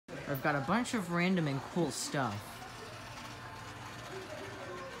I've got a bunch of random and cool stuff.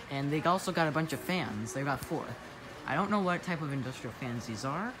 And they also got a bunch of fans. They've got 4. I don't know what type of industrial fans these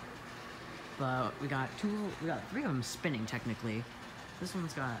are, but we got 3 of them spinning technically. This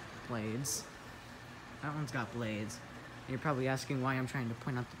one's got blades. That one's got blades. And you're probably asking why I'm trying to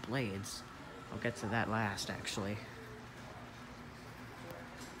point out the blades. I'll get to that last, actually.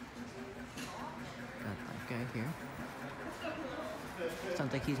 Got that guy here.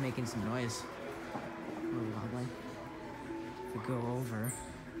 Sounds like he's making some noise. Really loudly. If we go over,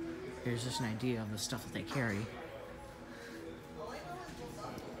 here's just an idea of the stuff that they carry. That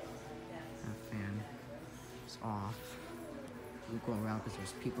fan is off. We'll go around because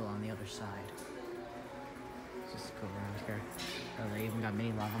there's people on the other side. Let's just go around here. Oh, they even got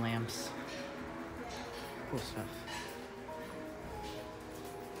mini lava lamps. Cool stuff.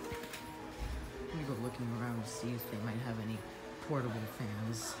 I'm gonna go looking around to see if they might have any portable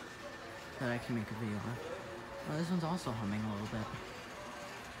fans that I can make a video of. Oh, this one's also humming a little bit.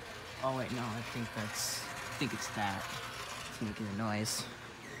 Oh wait, no, I think it's that. It's making a noise.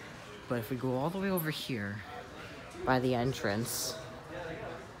 But if we go all the way over here, by the entrance,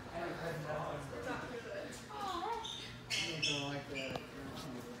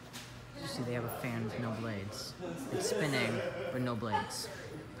 you see they have a fan with no blades. It's spinning, but no blades.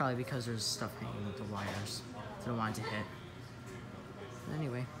 Probably because there's stuff hanging with the wires, so I don't want it to hit.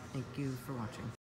 Anyway, thank you for watching.